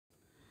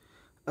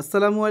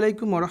আসসালামু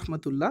আলাইকুম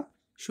ওরহমতুল্লাহ।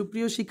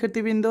 সুপ্রিয়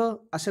শিক্ষার্থীবৃন্দ,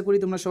 আশা করি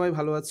তোমরা সবাই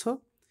ভালো আছো।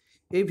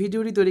 এই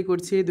ভিডিওটি তৈরি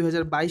করছি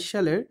 2022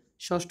 সালের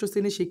ষষ্ঠ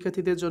শ্রেণীর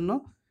শিক্ষার্থীদের জন্য।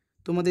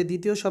 তোমাদের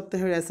দ্বিতীয়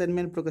সপ্তাহের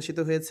অ্যাসাইনমেন্ট প্রকাশিত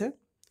হয়েছে।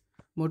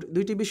 মোট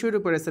দুইটি বিষয়ের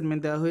উপর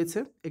অ্যাসাইনমেন্ট দেওয়া হয়েছে,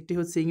 একটি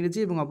হচ্ছে ইংরেজি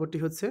এবং অপরটি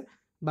হচ্ছে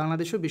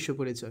বাংলাদেশ ও বিশ্ব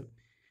পরিচয়।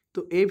 তো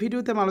এই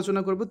ভিডিওতে আমি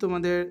আলোচনা করব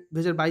তোমাদের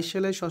 2022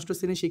 সালের ষষ্ঠ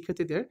শ্রেণীর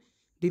শিক্ষার্থীদের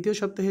দ্বিতীয়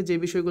সপ্তাহে যে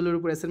বিষয়গুলোর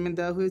উপর অ্যাসাইনমেন্ট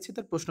দেওয়া হয়েছে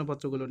তার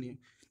প্রশ্নপত্রগুলো নিয়ে।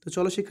 তো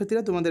চলো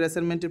শিক্ষার্থীরা, তোমাদের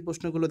অ্যাসাইনমেন্টের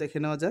প্রশ্নগুলো দেখে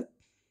নেওয়া যাক।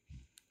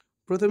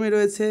 প্রথমে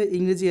রয়েছে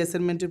ইংরেজি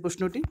অ্যাসাইনমেন্টের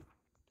প্রশ্নটি।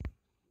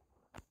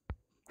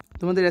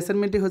 তোমাদের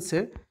অ্যাসাইনমেন্টটি হচ্ছে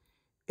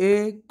a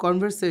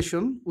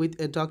conversation with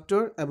a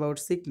doctor about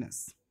sickness.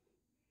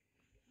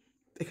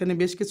 এখানে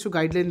বেশ কিছু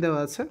গাইডলাইন দেওয়া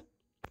আছে।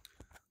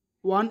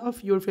 One of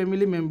your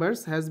family members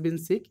has been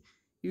sick,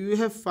 you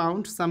have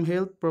found some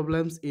health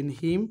problems in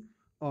him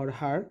or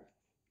her,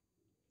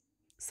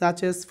 such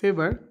as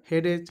fever,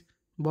 headache,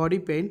 body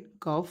pain,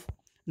 cough.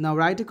 Now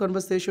write a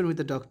conversation with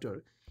the doctor.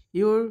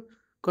 Your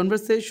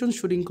conversation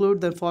should include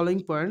the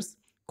following points: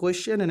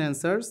 question and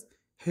answers,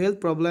 health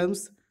problems,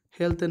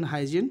 health and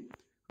hygiene,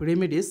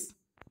 remedies,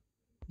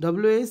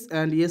 WS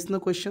and yes no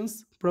questions,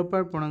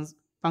 proper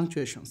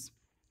punctuations.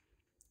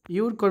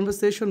 Your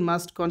conversation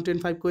must contain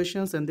 5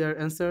 questions and their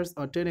answers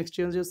or 10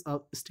 exchanges of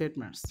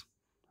statements.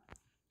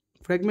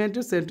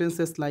 Fragmented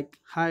sentences like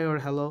hi or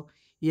hello,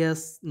 yes,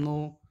 no,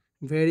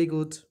 very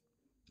good,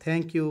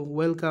 thank you,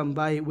 welcome,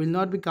 by will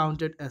not be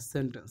counted as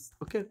sentence.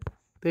 ওকে,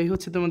 তো এই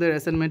হচ্ছে তোমাদের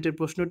অ্যাসাইনমেন্টের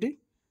প্রশ্নটি।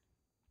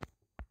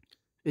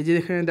 এই যে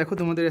এখানে দেখো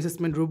তোমাদের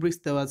অ্যাসেসমেন্ট রুব্রিক্স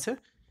দেওয়া আছে,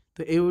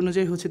 তো এই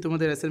অনুযায়ী হচ্ছে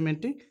তোমাদের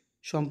অ্যাসাইনমেন্টটি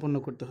সম্পন্ন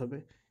করতে হবে।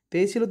 তো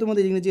এই ছিল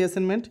তোমাদের ইংরেজি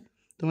অ্যাসাইনমেন্ট।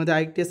 তোমাদের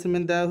আরেকটি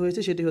অ্যাসাইনমেন্ট দেওয়া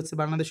হয়েছে, সেটি হচ্ছে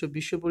বাংলাদেশ ও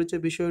বিশ্ব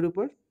পরিচয় বিষয়ের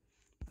উপর।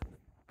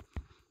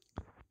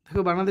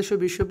 দেখো, বাংলাদেশ ও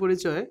বিশ্ব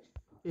পরিচয়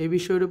এই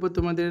বিষয়ের উপর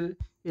তোমাদের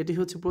এটি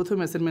হচ্ছে প্রথম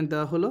অ্যাসাইনমেন্ট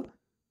দেওয়া হলো।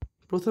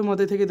 প্রথম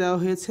অধ্যায় থেকে দেওয়া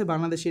হয়েছে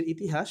বাংলাদেশের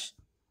ইতিহাস।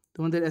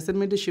 তোমাদের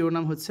অ্যাসাইনমেন্টের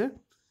শিরোনাম হচ্ছে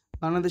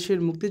বাংলাদেশের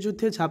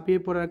মুক্তিযুদ্ধে ঝাঁপিয়ে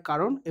পড়ার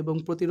কারণ এবং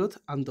প্রতিরোধ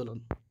আন্দোলন।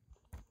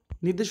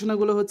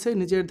 নির্দেশনাগুলো হচ্ছে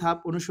নিজের ধাপ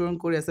অনুসরণ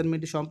করে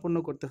অ্যাসাইনমেন্টটি সম্পন্ন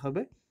করতে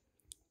হবে।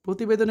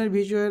 প্রতিবেদনের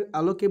বিষয়ের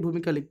আলোকে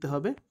ভূমিকা লিখতে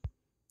হবে।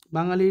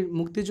 বাঙালির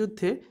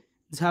মুক্তিযুদ্ধে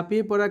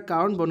ঝাঁপিয়ে পড়ার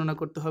কারণ বর্ণনা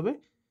করতে হবে।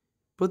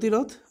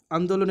 প্রতিরোধ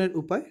আন্দোলনের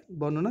উপায়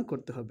বর্ণনা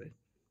করতে হবে।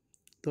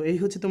 তো এই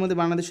হচ্ছে তোমাদের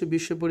বাংলাদেশের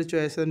বিশ্ব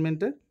পরিচয়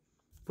অ্যাসাইনমেন্টের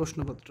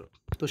প্রশ্নপত্র।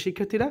 তো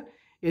শিক্ষার্থীরা,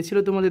 এ ছিল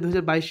তোমাদের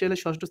 2022 সালের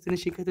ষষ্ঠ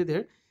শ্রেণীর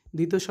শিক্ষার্থীদের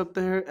দ্বিতীয়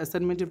সপ্তাহের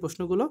অ্যাসাইনমেন্টের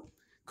প্রশ্নগুলো।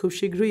 খুব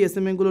শীঘ্রই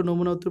অ্যাসাইনমেন্টগুলো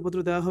নমুনা উত্তরপত্র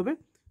দেওয়া হবে।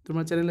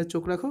 তোমরা চ্যানেলে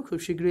চোখ রাখো, খুব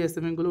শীঘ্রই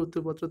অ্যাসাইনমেন্টগুলো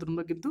উত্তরপত্র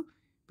তোমরা কিন্তু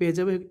পেয়ে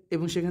যাবে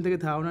এবং সেখান থেকে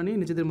ধারণা নিয়ে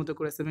নিজেদের মতো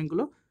করে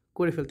অ্যাসাইনমেন্টগুলো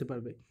করে ফেলতে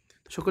পারবে।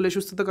 সকলে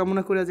সুস্থতা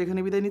কামনা করে আজ এখানে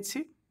বিদায় নিচ্ছি।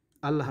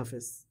 আল্লাহ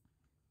হাফেজ।